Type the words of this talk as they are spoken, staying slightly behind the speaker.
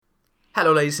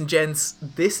Hello ladies and gents,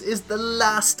 this is the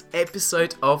last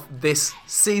episode of this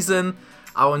season.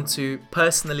 I want to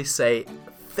personally say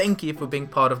thank you for being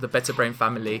part of the Better Brain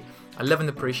family. I love and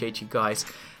appreciate you guys.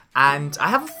 And I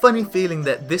have a funny feeling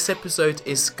that this episode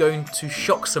is going to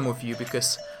shock some of you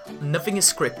because nothing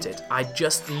is scripted. I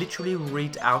just literally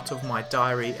read out of my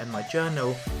diary and my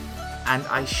journal and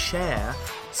I share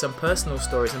some personal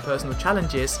stories and personal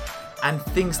challenges and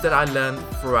things that I learned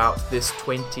throughout this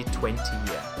 2020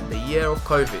 year. The year of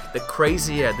COVID, the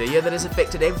crazy year, the year that has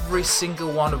affected every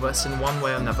single one of us in one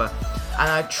way or another. And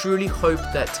I truly hope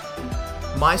that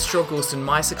my struggles and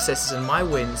my successes and my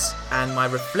wins and my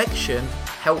reflection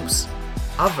helps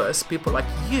others, people like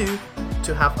you,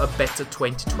 to have a better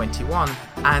 2021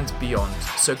 and beyond.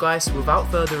 So guys, without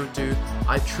further ado,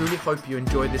 I truly hope you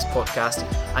enjoy this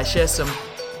podcast. I share some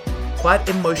quite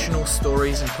emotional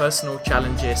stories and personal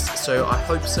challenges, so I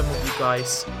hope some of you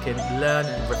guys can learn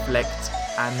and reflect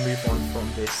and move on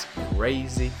from this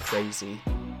crazy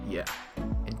year.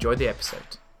 Enjoy the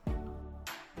episode.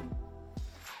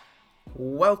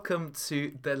 Welcome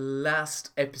to the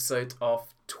last episode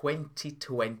of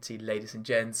 2020, ladies and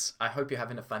gents. I hope you're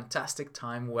having a fantastic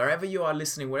time wherever you are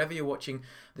listening, wherever you're watching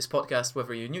this podcast,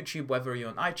 whether you're on YouTube, whether you're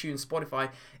on iTunes,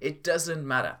 Spotify, it doesn't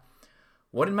matter.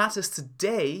 What it matters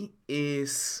today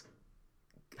is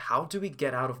how do we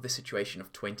get out of the situation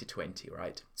of 2020,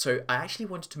 right? So I actually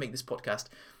wanted to make this podcast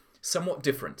somewhat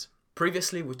different.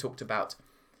 Previously, we've talked about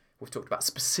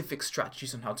specific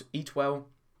strategies on how to eat well,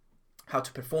 how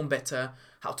to perform better,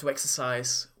 how to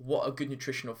exercise, what are good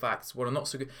nutritional facts, what are not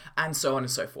so good, and so on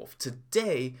and so forth.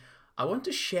 Today, I want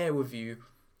to share with you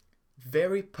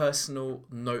very personal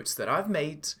notes that I've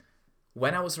made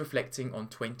when I was reflecting on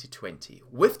 2020,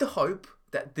 with the hope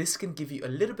that this can give you a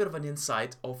little bit of an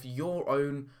insight of your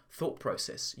own thought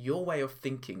process, your way of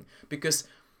thinking, because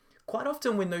quite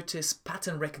often we notice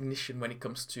pattern recognition when it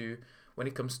comes to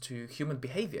human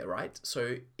behavior, right?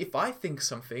 So if I think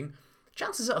something,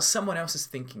 chances are someone else is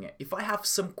thinking it. If I have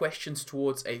some questions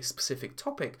towards a specific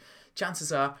topic,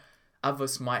 chances are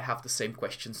others might have the same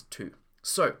questions too.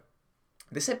 So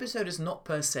this episode is not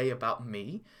per se about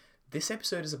me. This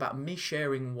episode is about me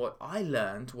sharing what I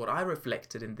learned, what I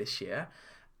reflected in this year,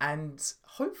 and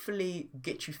hopefully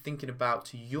get you thinking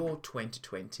about your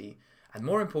 2020, and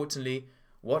more importantly,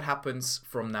 what happens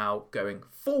from now going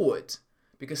forward.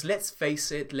 Because let's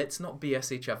face it, let's not BS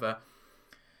each other.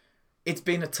 It's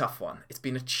been a tough one. It's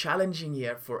been a challenging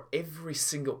year for every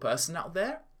single person out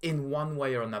there in one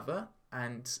way or another,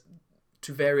 and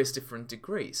to various different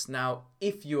degrees. Now,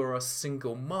 if you're a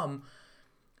single mum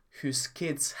whose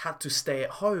kids had to stay at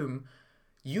home,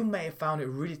 you may have found it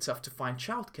really tough to find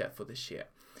childcare for this year.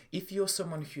 If you're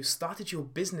someone who started your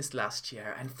business last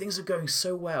year and things are going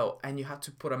so well and you had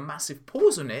to put a massive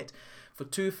pause on it for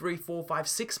 2, 3, 4, 5,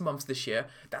 6 months this year,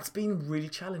 that's been really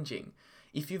challenging.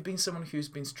 If you've been someone who's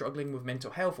been struggling with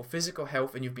mental health or physical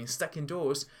health and you've been stuck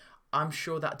indoors, I'm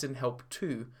sure that didn't help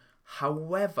too.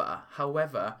 However,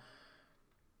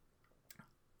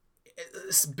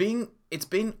 it's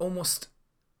been almost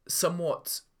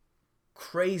somewhat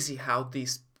crazy how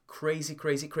these crazy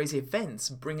events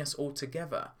bring us all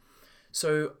together.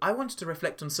 So I wanted to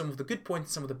reflect on some of the good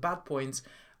points, some of the bad points,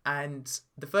 and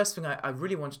the first thing I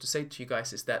really wanted to say to you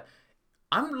guys is that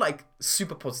I'm like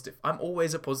super positive. I'm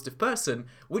always a positive person,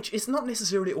 which is not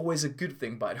necessarily always a good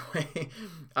thing, by the way.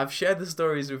 I've shared the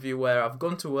stories with you where I've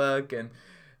gone to work and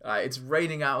it's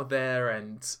raining out there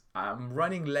and I'm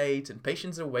running late and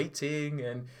patients are waiting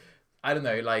and I don't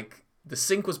know, like the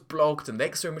sink was blocked and the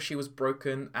x-ray machine was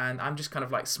broken and I'm just kind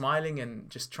of like smiling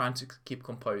and just trying to keep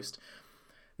composed.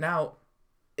 Now,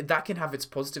 that can have its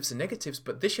positives and negatives,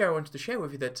 but this year I wanted to share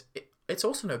with you that it's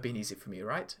also not been easy for me,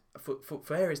 right? For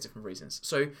various different reasons.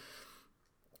 So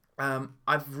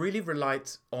I've really relied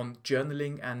on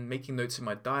journaling and making notes in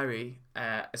my diary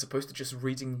as opposed to just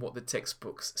reading what the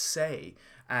textbooks say.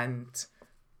 And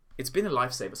it's been a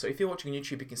lifesaver. So if you're watching on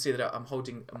YouTube, you can see that I'm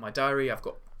holding my diary. I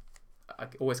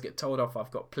always get told off,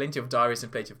 I've got plenty of diaries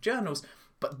and plenty of journals.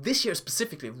 But this year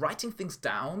specifically, writing things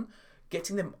down,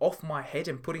 getting them off my head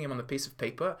and putting them on a piece of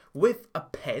paper with a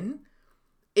pen,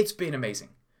 it's been amazing.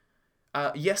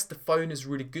 Yes, the phone is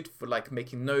really good for like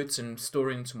making notes and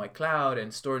storing into my cloud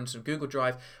and storing into Google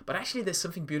Drive, but actually there's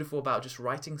something beautiful about just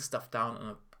writing stuff down on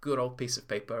a good old piece of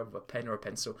paper with a pen or a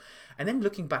pencil and then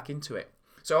looking back into it.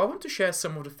 So I want to share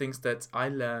some of the things that I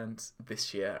learned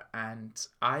this year, and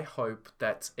I hope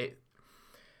that it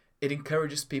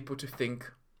encourages people to think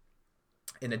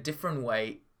in a different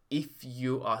way if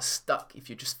you are stuck, if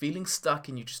you're just feeling stuck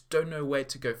and you just don't know where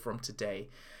to go from today.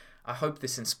 I hope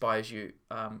this inspires you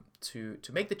to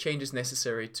make the changes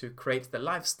necessary to create the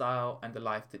lifestyle and the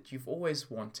life that you've always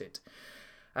wanted.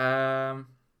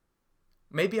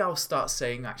 Maybe I'll start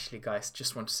saying, actually, guys,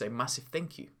 just want to say massive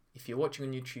thank you. If you're watching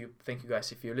on YouTube, thank you,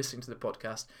 guys. If you're listening to the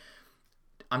podcast,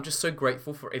 I'm just so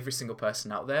grateful for every single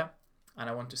person out there. And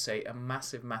I want to say a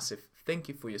massive, massive thank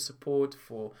you for your support,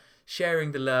 for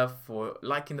sharing the love, for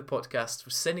liking the podcast, for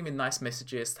sending me nice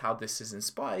messages, how this has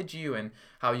inspired you and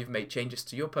how you've made changes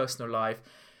to your personal life.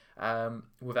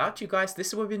 Without you guys,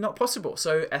 this would be not possible.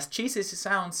 So as cheesy as it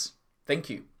sounds, thank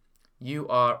you. You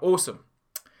are awesome.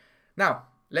 Now,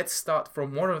 let's start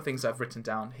from one of the things I've written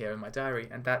down here in my diary,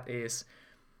 and that is,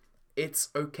 it's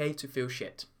okay to feel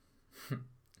shit.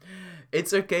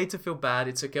 It's okay to feel bad.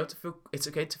 It's okay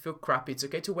to feel crappy. It's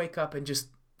okay to wake up and just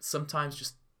sometimes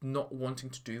just not wanting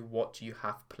to do what you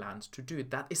have planned to do.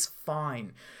 That is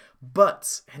fine.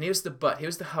 But, and here's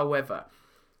the however,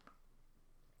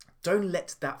 don't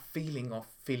let that feeling of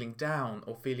feeling down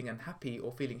or feeling unhappy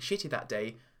or feeling shitty that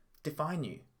day define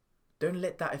you. Don't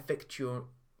let that affect your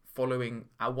following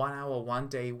 1 hour, 1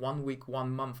 day, 1 week, 1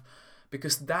 month,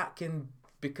 because that can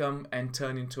become and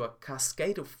turn into a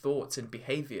cascade of thoughts and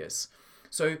behaviors.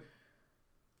 So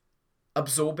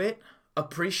absorb it,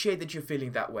 appreciate that you're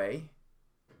feeling that way,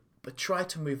 but try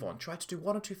to move on. Try to do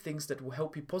 1 or 2 things that will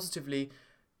help you positively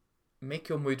make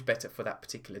your mood better for that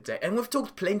particular day. And we've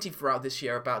talked plenty throughout this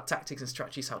year about tactics and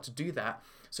strategies, how to do that.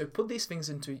 So put these things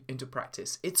into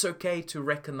practice. It's okay to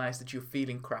recognize that you're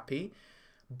feeling crappy,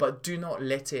 but do not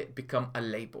let it become a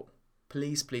label.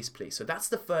 Please, please, please. So that's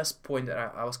the first point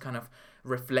that I was kind of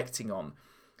reflecting on.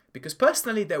 Because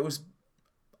personally, there was,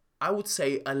 I would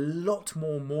say, a lot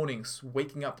more mornings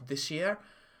waking up this year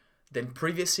than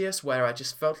previous years where I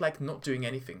just felt like not doing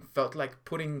anything. Felt like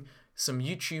putting some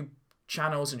YouTube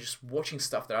channels and just watching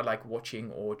stuff that I like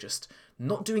watching, or just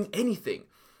not doing anything.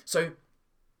 So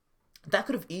that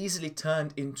could have easily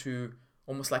turned into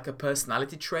almost like a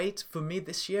personality trait for me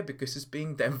this year, because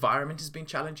the environment has been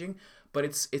challenging. But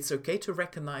it's okay to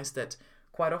recognize that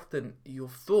quite often your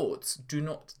thoughts do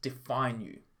not define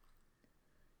you.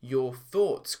 Your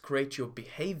thoughts create your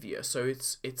behavior. So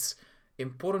it's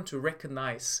important to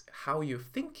recognize how you're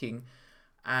thinking,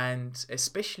 and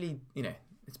especially,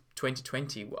 it's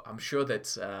 2020. Well, I'm sure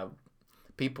that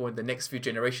people in the next few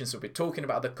generations will be talking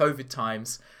about the COVID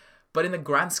times. But in the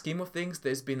grand scheme of things,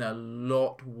 there's been a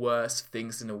lot worse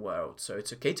things in the world. So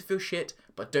it's okay to feel shit,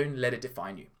 but don't let it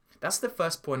define you. That's the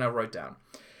first point I wrote down.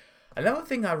 Another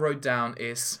thing I wrote down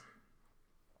is,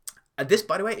 and this,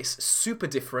 by the way, is super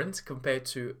different compared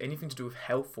to anything to do with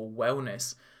health or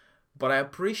wellness. But I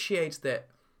appreciate that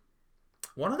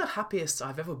one of the happiest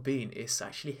I've ever been is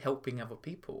actually helping other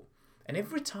people. And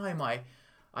every time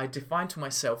I define to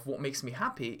myself what makes me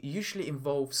happy, it usually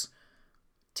involves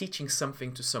teaching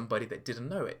something to somebody that didn't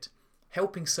know it,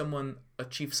 helping someone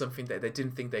achieve something that they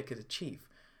didn't think they could achieve,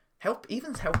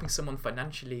 even helping someone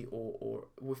financially, or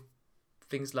with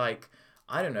things like,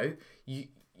 I don't know,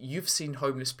 you've seen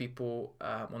homeless people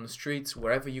on the streets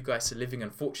wherever you guys are living.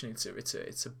 Unfortunately,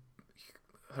 it's a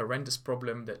horrendous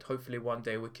problem that hopefully one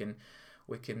day we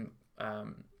can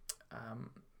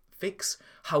fix.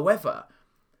 However,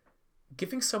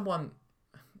 giving someone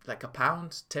like £1,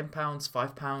 £10,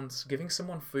 £5, giving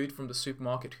someone food from the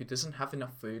supermarket who doesn't have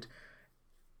enough food,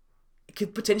 it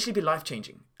could potentially be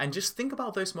life-changing. And just think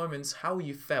about those moments, how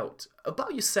you felt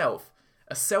about yourself,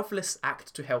 a selfless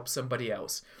act to help somebody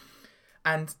else.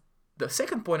 And the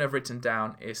second point I've written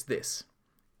down is this: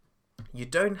 you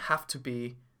don't have to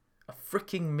be a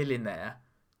freaking millionaire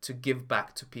to give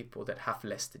back to people that have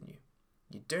less than you.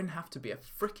 You don't have to be a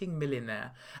freaking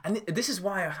millionaire. And this is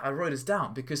why I wrote this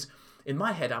down, because in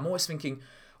my head, I'm always thinking,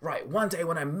 right, one day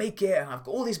when I make it and I've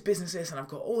got all these businesses and I've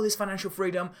got all this financial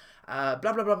freedom, blah,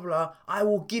 blah, blah, blah, I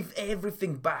will give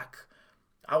everything back.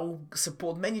 I will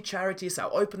support many charities.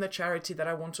 I'll open the charity that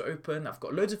I want to open. I've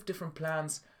got loads of different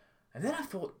plans. And then I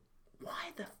thought,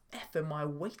 why the F am I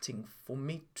waiting for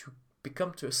me to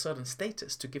become to a certain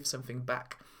status to give something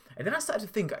back? And then I started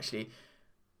to think, actually,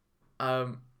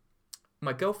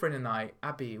 my girlfriend and I,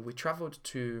 Abby, we traveled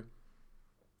to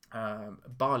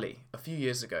Bali a few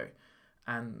years ago,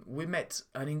 and we met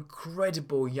an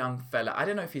incredible young fella. I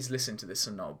don't know if he's listened to this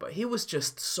or not, but he was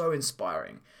just so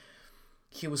inspiring.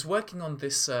 He was working on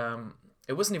this,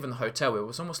 it wasn't even a hotel, it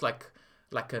was almost like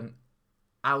an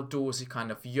outdoorsy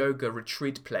kind of yoga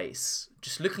retreat place,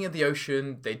 just looking at the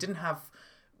ocean. They didn't have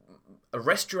a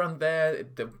restaurant there.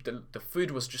 The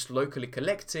food was just locally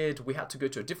collected. We had to go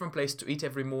to a different place to eat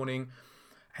every morning.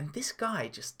 And this guy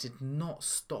just did not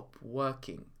stop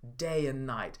working day and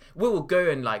night. We will go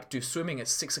and like do swimming at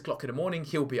 6 o'clock in the morning.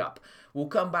 He'll be up. We'll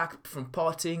come back from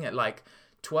partying at like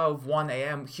 12, 1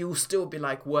 a.m. He'll still be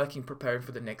like working, preparing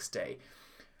for the next day.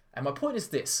 And my point is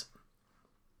this.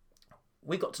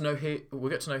 We got to know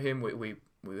him.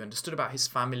 We understood about his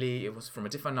family. It was from a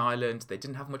different island. They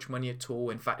didn't have much money at all.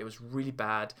 In fact, it was really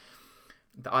bad.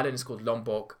 The island is called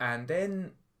Lombok. And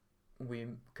then we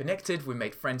connected. We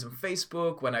made friends on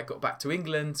Facebook. When I got back to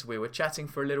England, we were chatting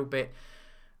for a little bit.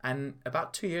 And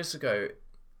about 2 years ago,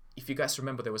 if you guys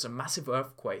remember, there was a massive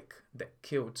earthquake that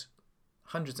killed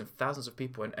hundreds of thousands of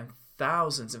people, and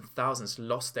thousands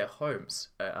lost their homes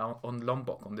on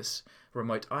Lombok, on this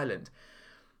remote island.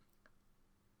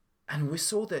 And we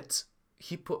saw that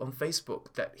he put on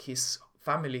Facebook that his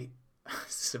family,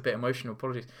 this is a bit emotional,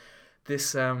 apologies,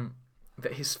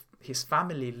 that his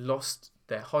family lost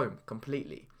their home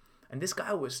completely. And this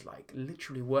guy was like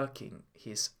literally working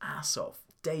his ass off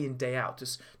day in, day out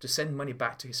to send money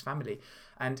back to his family.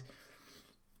 And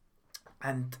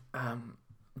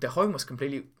the home was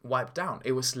completely wiped down.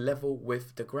 It was level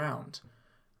with the ground.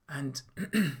 And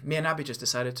me and Abby just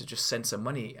decided to just send some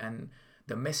money, and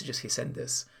the messages he sent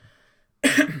us,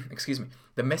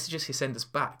 the messages he sent us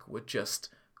back were just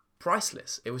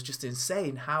priceless. It was just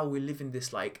insane how we live in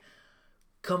this like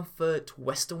comfort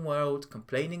Western world,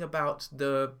 complaining about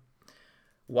the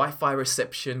Wi-Fi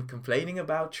reception, complaining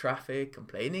about traffic,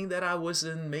 complaining that I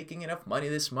wasn't making enough money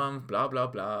this month, blah, blah,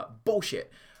 blah.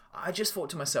 Bullshit. I just thought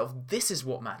to myself, this is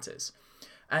what matters.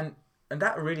 And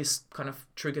that really kind of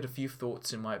triggered a few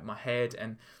thoughts in my head.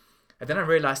 And then I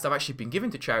realized I've actually been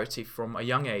giving to charity from a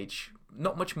young age.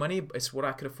 Not much money, it's what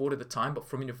I could afford at the time, but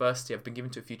from university I've been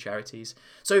given to a few charities.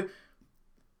 So,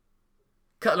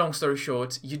 cut a long story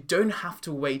short, you don't have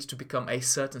to wait to become a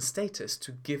certain status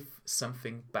to give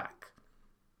something back.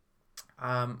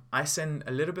 I send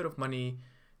a little bit of money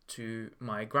to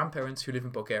my grandparents who live in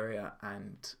Bulgaria,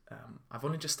 and I've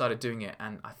only just started doing it,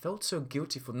 and I felt so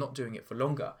guilty for not doing it for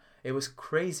longer. It was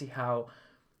crazy how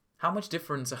much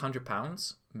difference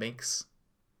 £100 makes,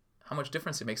 how much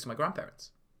difference it makes to my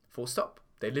grandparents. Full stop.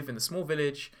 They live in a small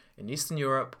village in Eastern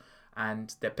Europe,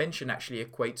 and their pension actually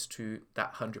equates to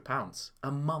that £100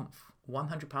 a month.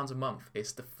 £100 a month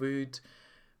is the food,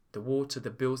 the water, the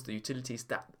bills, the utilities.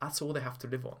 That's all they have to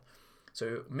live on.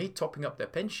 So me topping up their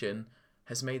pension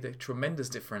has made a tremendous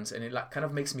difference, and it like kind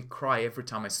of makes me cry every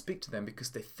time I speak to them, because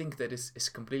they think that it's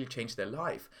completely changed their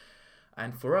life.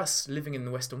 And for us living in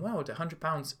the Western world,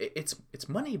 £100 it's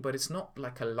money, but it's not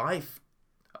like a life.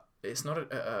 It's not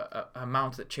a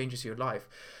amount that changes your life.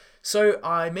 So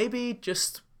I maybe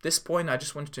just this point, I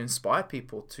just wanted to inspire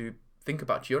people to think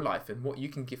about your life and what you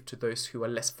can give to those who are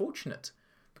less fortunate,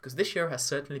 because this year has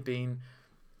certainly been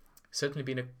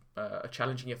a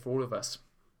challenging year for all of us.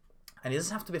 And it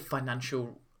doesn't have to be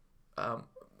financial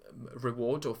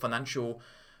reward or financial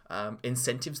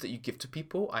incentives that you give to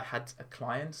people. I had a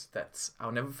client that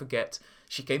I'll never forget.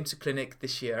 She came to clinic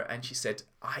this year and she said,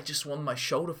 I just want my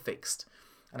shoulder fixed.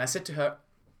 And I said to her,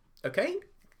 okay,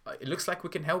 it looks like we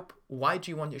can help. Why do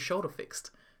you want your shoulder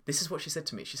fixed? This is what she said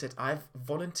to me. She said, I've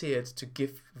volunteered to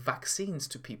give vaccines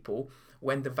to people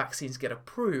when the vaccines get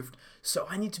approved. So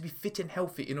I need to be fit and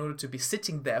healthy in order to be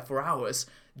sitting there for hours,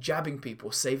 jabbing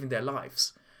people, saving their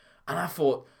lives. And I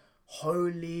thought,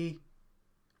 holy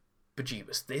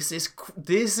bejeebus,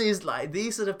 this is like,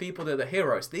 these are the people that are the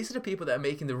heroes. These are the people that are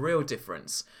making the real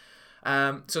difference.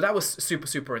 So that was super,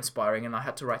 super inspiring, and I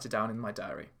had to write it down in my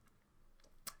diary.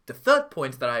 The third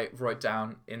point that I wrote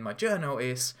down in my journal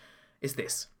is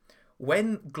this.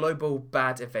 When global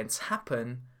bad events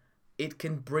happen, it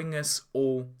can bring us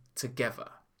all together.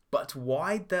 But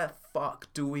why the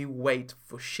fuck do we wait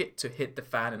for shit to hit the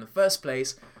fan in the first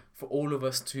place for all of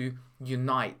us to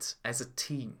unite as a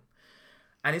team?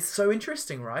 And it's so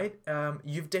interesting, right?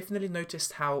 You've definitely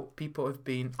noticed how people have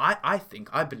been, I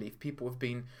believe people have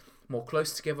been more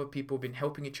close together. People have been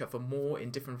helping each other more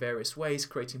in different various ways,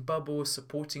 creating bubbles,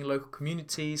 supporting local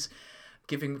communities,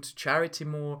 giving to charity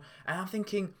more. And I'm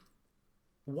thinking,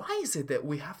 why is it that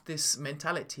we have this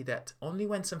mentality that only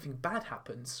when something bad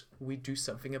happens, we do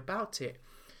something about it?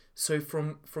 So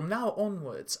from now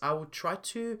onwards, I will try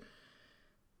to,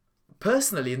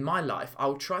 personally in my life, I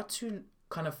will try to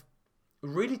kind of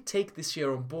really take this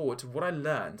year on board, what I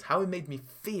learned, how it made me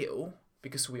feel,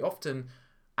 because we often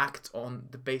act on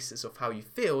the basis of how you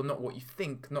feel, not what you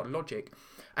think, not logic.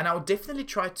 And I'll definitely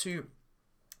try to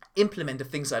implement the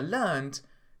things I learned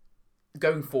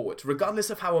going forward, regardless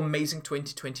of how amazing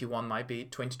 2021 might be,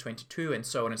 2022, and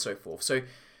so on and so forth. So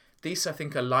these, I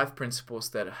think, are life principles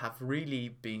that have really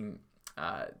been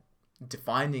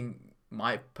defining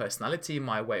my personality,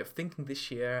 my way of thinking this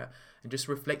year, and just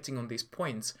reflecting on these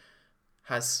points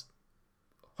has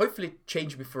hopefully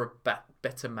changed me for a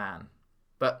better man.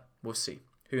 But we'll see.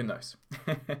 Who knows?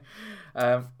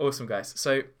 Awesome, guys.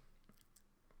 So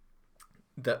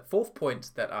the fourth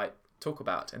point that I talk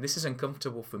about, and this is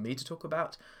uncomfortable for me to talk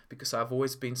about because I've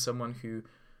always been someone who,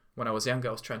 when I was younger,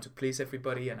 I was trying to please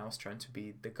everybody and I was trying to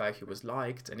be the guy who was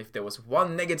liked. And if there was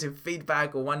one negative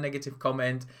feedback or one negative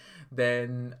comment,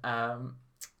 then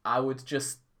I would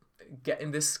just get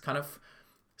in this kind of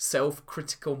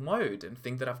self-critical mode and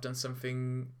think that I've done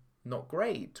something not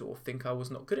great or think I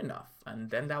was not good enough. And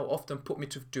then that will often put me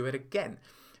to do it again.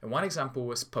 And one example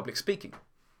was public speaking.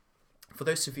 For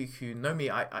those of you who know me,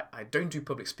 I don't do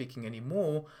public speaking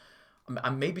anymore. I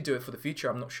maybe do it for the future,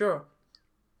 I'm not sure.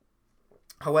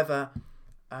 However,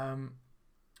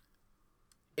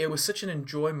 it was such an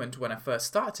enjoyment when I first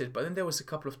started, but then there was a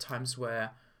couple of times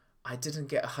where I didn't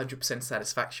get 100%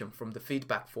 satisfaction from the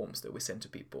feedback forms that we sent to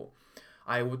people.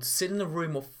 I would sit in a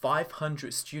room of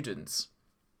 500 students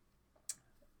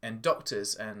and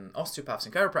doctors and osteopaths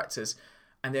and chiropractors,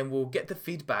 and then we'll get the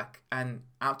feedback, and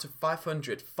out of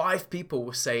 500, 5 people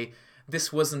will say,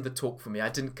 this wasn't the talk for me, I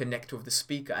didn't connect with the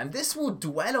speaker. And this will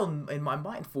dwell in my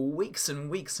mind for weeks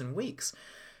and weeks and weeks.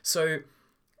 So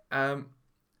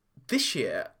this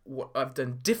year, what I've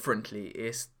done differently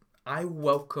is I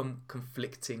welcome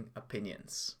conflicting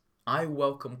opinions. I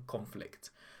welcome conflict.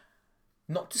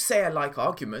 Not to say I like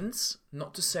arguments,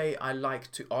 not to say I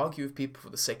like to argue with people for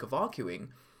the sake of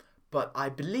arguing, but I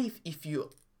believe if you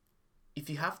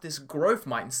have this growth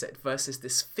mindset versus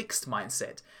this fixed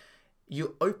mindset,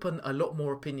 you open a lot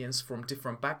more opinions from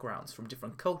different backgrounds, from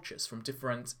different cultures, from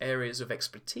different areas of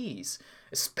expertise,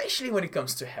 especially when it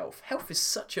comes to health. Health is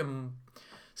such a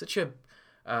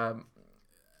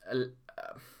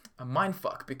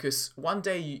mindfuck, because one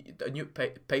day a new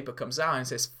paper comes out and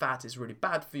says fat is really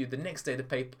bad for you. The next day a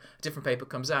different paper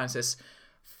comes out and says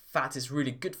fat is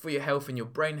really good for your health and your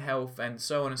brain health, and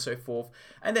so on and so forth.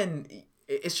 And then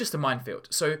it's just a minefield.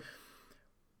 So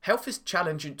health is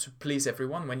challenging to please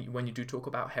everyone when you do talk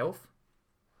about health,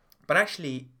 but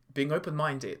actually being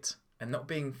open-minded and not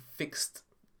being fixed,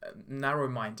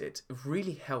 narrow-minded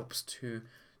really helps to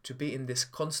be in this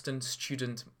constant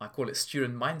student, I call it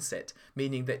student mindset,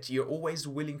 meaning that you're always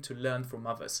willing to learn from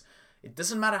others. It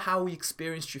doesn't matter how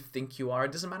experienced you think you are.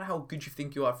 It doesn't matter how good you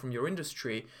think you are from your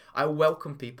industry. I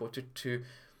welcome people to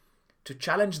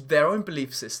challenge their own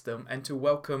belief system and to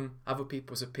welcome other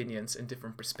people's opinions and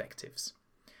different perspectives.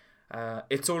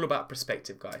 It's all about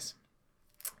perspective, guys.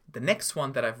 The next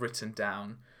one that I've written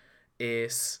down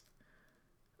is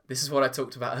what I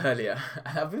talked about earlier.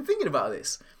 And I've been thinking about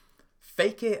this.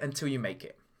 Fake it until you make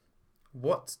it.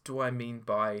 What do I mean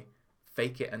by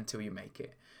fake it until you make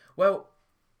it? Well,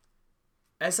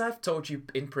 as I've told you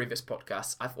in previous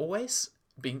podcasts, I've always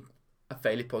been a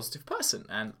fairly positive person.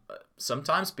 And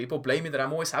sometimes people blame me that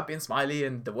I'm always happy and smiley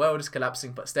and the world is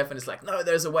collapsing. But Stefan is like, no,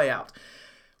 there's a way out.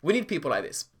 We need people like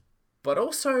this. But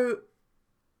also,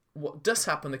 what does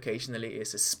happen occasionally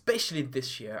is, especially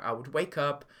this year, I would wake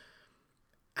up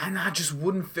and I just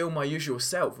wouldn't feel my usual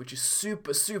self, which is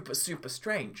super, super, super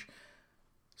strange.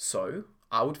 So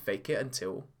I would fake it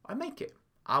until I make it.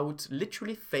 I would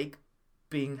literally fake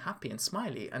being happy and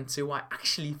smiley until I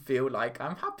actually feel like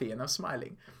I'm happy and I'm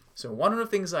smiling. So one of the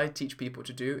things I teach people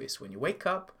to do is when you wake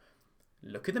up,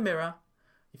 look in the mirror.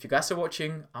 If you guys are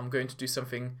watching, I'm going to do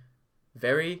something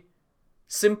very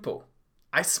simple.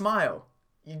 I smile.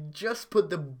 You just put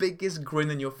the biggest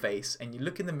grin on your face and you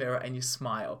look in the mirror and you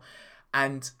smile.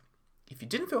 And if you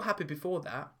didn't feel happy before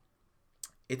that,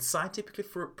 it's scientifically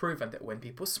proven that when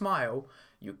people smile,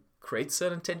 you create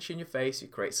certain tension in your face, you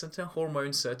create certain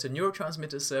hormones, certain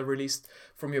neurotransmitters are released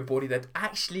from your body that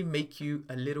actually make you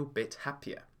a little bit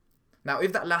happier. Now,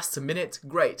 if that lasts a minute,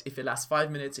 great. If it lasts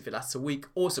 5 minutes, if it lasts a week,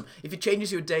 awesome. If it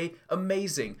changes your day,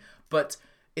 amazing. But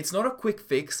it's not a quick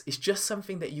fix. It's just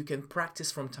something that you can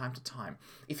practice from time to time.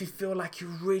 If you feel like you're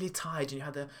really tired and you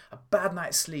had a bad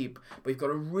night's sleep, but you've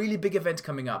got a really big event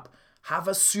coming up, have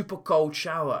a super cold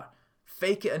shower.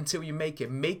 Fake it until you make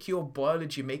it. Make your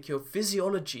biology, make your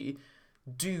physiology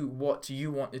do what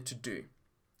you want it to do.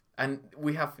 And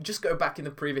we have, just go back in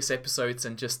the previous episodes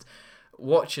and just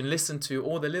watch and listen to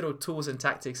all the little tools and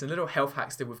tactics and little health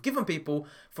hacks that we've given people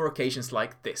for occasions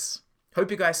like this. Hope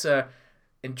you guys are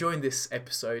enjoying this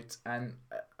episode, and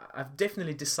I've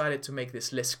definitely decided to make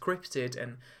this less scripted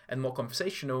and more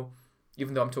conversational,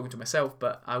 even though I'm talking to myself,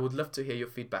 but I would love to hear your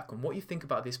feedback on what you think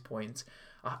about this point.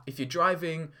 If you're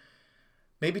driving,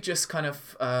 maybe just kind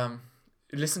of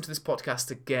listen to this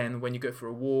podcast again when you go for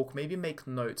a walk, maybe make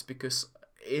notes, because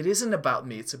it isn't about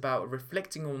me. It's about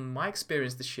reflecting on my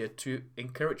experience this year to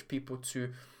encourage people to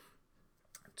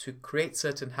create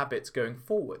certain habits going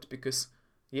forward. Because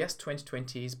yes,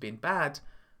 2020 has been bad,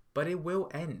 but it will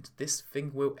end. This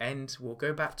thing will end. We'll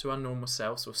go back to our normal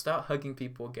selves. We'll start hugging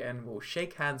people again. We'll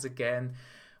shake hands again.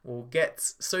 We'll get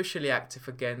socially active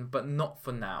again, but not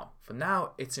for now. For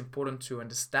now, it's important to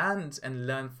understand and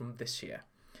learn from this year.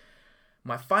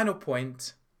 My final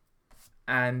point,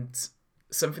 and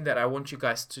something that I want you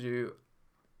guys to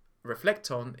reflect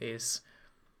on, is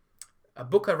a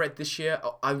book I read this year.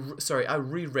 I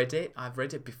reread it. I've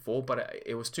read it before, but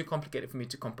it was too complicated for me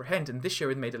to comprehend. And this year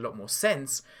it made a lot more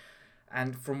sense.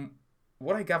 And from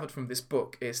what I gathered from this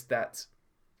book is that,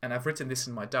 and I've written this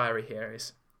in my diary here,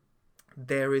 is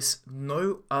there is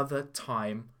no other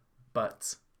time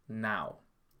but now.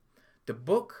 The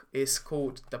book is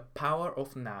called The Power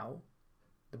of Now.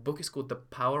 The book is called The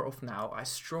Power of Now. I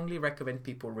strongly recommend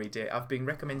people read it. I've been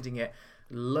recommending it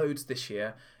loads this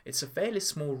year. It's a fairly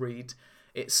small read.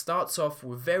 It starts off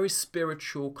with very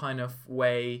spiritual kind of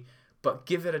way, but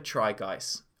give it a try,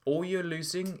 guys. All you're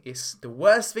losing is, the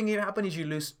worst thing that can happen is you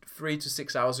lose 3 to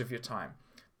 6 hours of your time.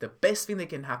 The best thing that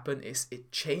can happen is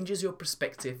it changes your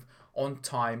perspective on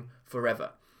time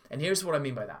forever. And here's what I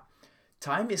mean by that.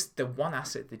 Time is the one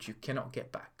asset that you cannot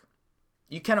get back.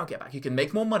 You cannot get back. You can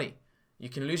make more money. You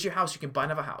can lose your house. You can buy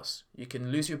another house. You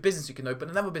can lose your business. You can open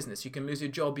another business. You can lose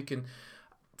your job. You can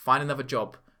find another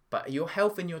job. But your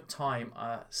health and your time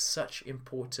are such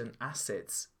important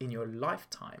assets in your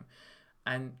lifetime.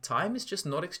 And time is just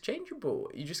not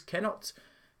exchangeable. You just cannot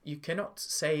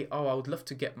say, oh, I would love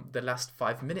to get the last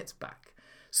 5 minutes back.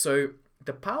 So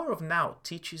The Power of Now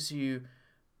teaches you,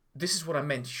 this is what I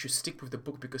meant, you should stick with the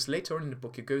book, because later on in the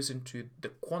book it goes into the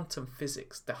quantum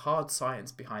physics, the hard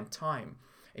science behind time.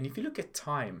 And if you look at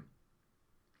time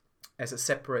as a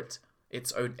separate,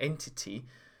 its own entity,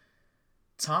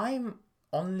 time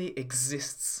only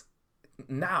exists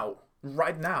now,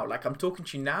 right now. Like I'm talking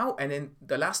to you now, and in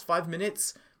the last 5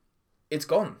 minutes, it's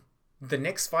gone. The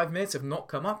next 5 minutes have not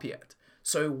come up yet.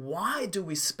 So why do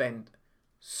we spend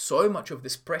so much of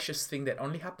this precious thing that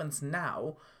only happens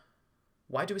now?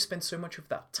 Why do we spend so much of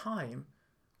that time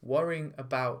worrying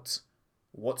about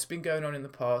what's been going on in the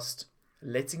past,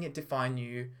 letting it define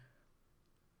you,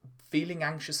 feeling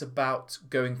anxious about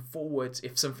going forward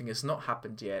if something has not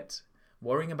happened yet,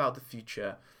 worrying about the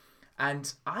future?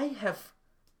 And I have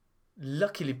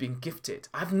luckily been gifted.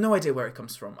 I have no idea where it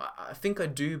comes from. I think I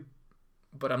do,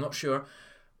 but I'm not sure.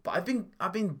 But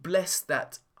I've been blessed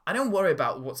that I don't worry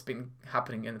about what's been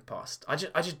happening in the past. I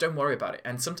just don't worry about it.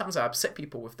 And sometimes I upset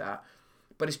people with that,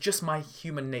 but it's just my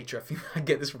human nature. I think I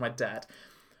get this from my dad.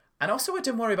 And also I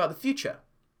don't worry about the future,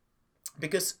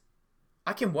 because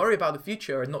I can worry about the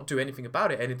future and not do anything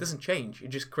about it, and it doesn't change. It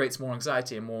just creates more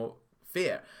anxiety and more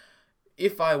fear.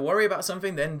 If I worry about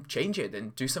something, then change it,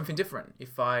 then do something different.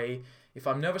 If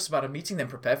I'm nervous about a meeting, then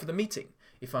prepare for the meeting.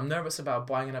 If I'm nervous about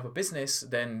buying another business,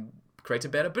 then create a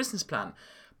better business plan.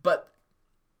 But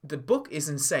the book is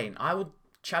insane. I would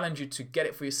challenge you to get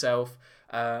it for yourself.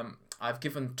 I've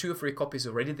given 2 or 3 copies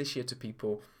already this year to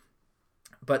people.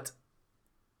 But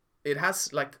it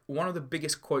has, like, one of the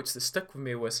biggest quotes that stuck with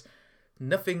me was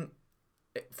nothing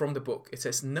from the book. It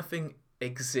says, nothing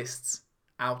exists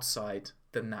outside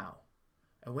the now.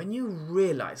 And when you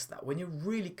realize that, when it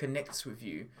really connects with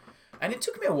you, and it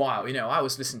took me a while, I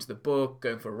was listening to the book,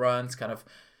 going for runs, kind of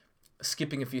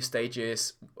skipping a few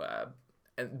stages.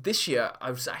 And this year, I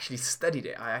was actually studied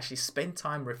it. I actually spent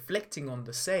time reflecting on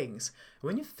the sayings.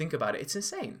 When you think about it, it's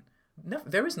insane. No,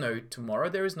 there is no tomorrow.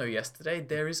 There is no yesterday.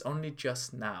 There is only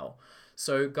just now.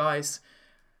 So, guys,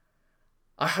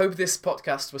 I hope this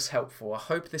podcast was helpful. I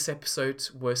hope this episode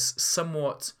was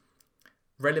somewhat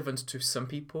relevant to some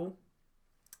people.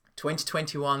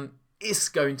 2021 is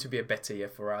going to be a better year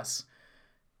for us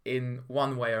in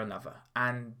one way or another.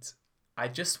 And I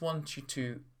just want you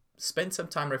to spend some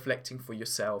time reflecting for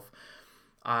yourself.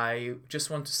 I just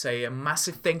want to say a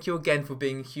massive thank you again for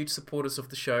being huge supporters of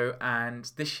the show.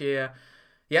 And this year,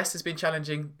 yes, it's been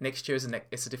challenging. Next year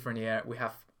it's a different year. We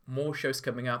have more shows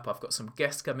coming up. I've got some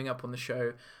guests coming up on the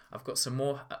show. I've got some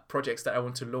more projects that I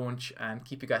want to launch and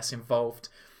keep you guys involved.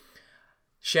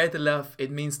 Share the love. It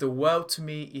means the world to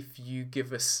me if you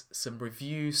give us some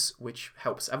reviews, which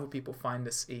helps other people find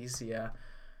us easier.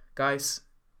 Guys,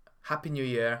 Happy New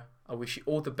Year. I wish you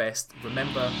all the best.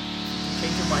 Remember,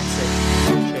 change your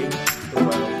mindset, change the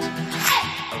world.